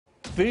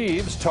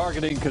Thieves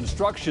targeting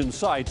construction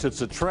sites.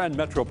 It's a trend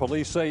Metro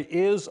Police say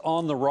is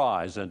on the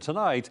rise. And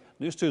tonight,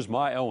 News 2's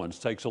My Owens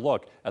takes a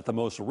look at the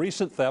most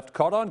recent theft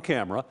caught on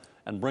camera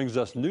and brings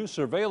us new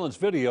surveillance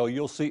video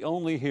you'll see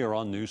only here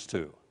on News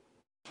 2.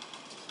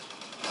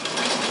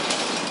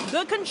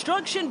 The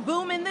construction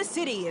boom in the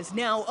city is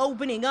now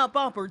opening up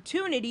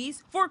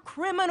opportunities for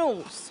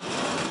criminals.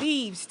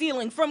 Thieves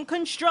stealing from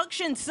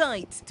construction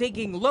sites,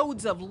 taking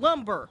loads of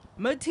lumber,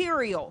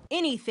 material,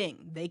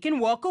 anything they can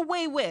walk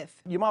away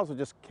with. You might as well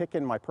just kick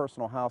in my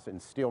personal house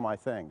and steal my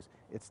things.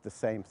 It's the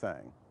same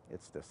thing.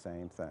 It's the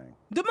same thing.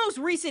 The most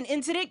recent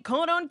incident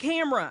caught on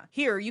camera.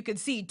 Here you can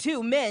see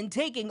two men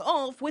taking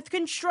off with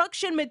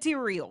construction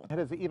material. It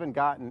has even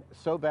gotten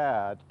so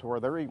bad to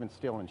where they're even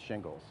stealing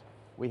shingles.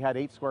 We had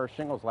 8 square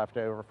shingles left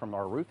over from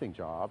our roofing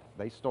job.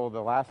 They stole the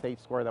last 8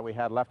 square that we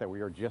had left that we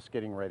were just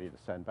getting ready to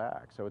send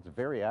back. So it's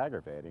very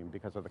aggravating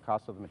because of the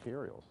cost of the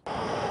materials.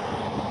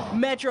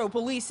 Metro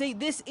Police say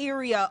this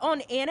area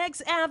on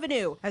Annex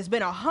Avenue has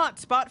been a hot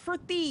spot for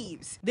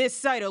thieves. This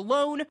site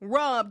alone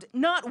robbed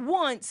not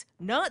once,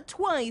 not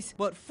twice,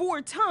 but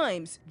 4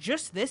 times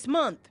just this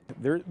month.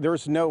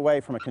 There's no way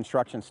from a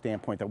construction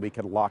standpoint that we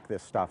could lock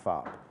this stuff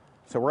up.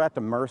 So we're at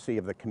the mercy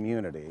of the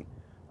community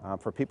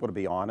for people to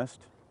be honest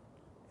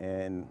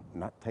and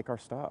not take our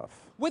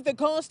stuff. With the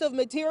cost of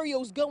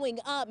materials going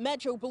up,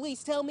 Metro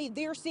Police tell me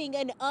they're seeing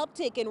an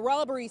uptick in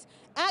robberies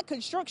at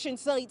construction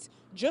sites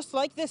just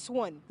like this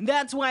one.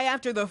 That's why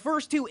after the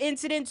first 2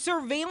 incidents,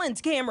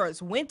 surveillance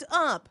cameras went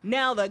up.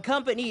 Now the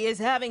company is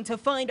having to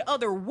find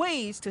other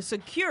ways to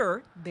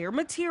secure their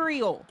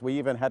material. We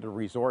even had to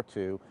resort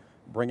to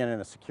bringing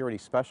in a security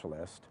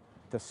specialist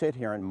to sit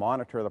here and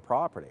monitor the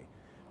property.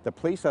 The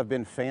police have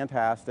been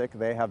fantastic.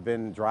 They have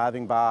been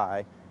driving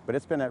by, but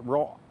it's been at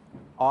real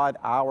odd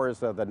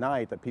hours of the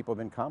night that people have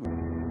been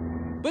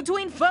coming.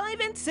 Between 5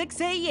 and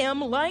 6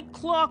 a.m., like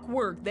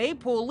clockwork, they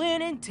pull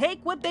in and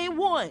take what they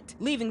want,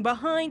 leaving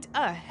behind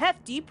a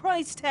hefty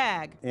price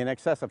tag. In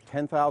excess of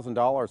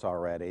 $10,000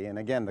 already, and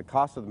again, the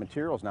cost of the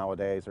materials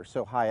nowadays are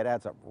so high it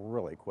adds up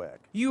really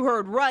quick. You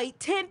heard right,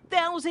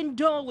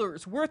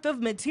 $10,000 worth of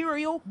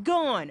material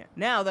gone.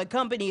 Now the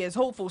company is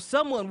hopeful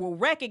someone will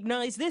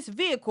recognize this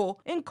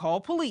vehicle and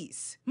call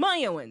police.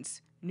 My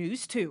Owens,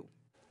 News 2.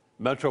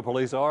 Metro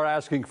Police are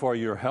asking for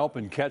your help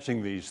in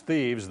catching these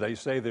thieves. They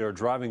say they are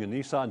driving a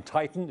Nissan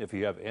Titan. If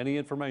you have any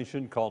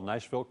information, call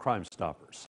Nashville Crime Stoppers.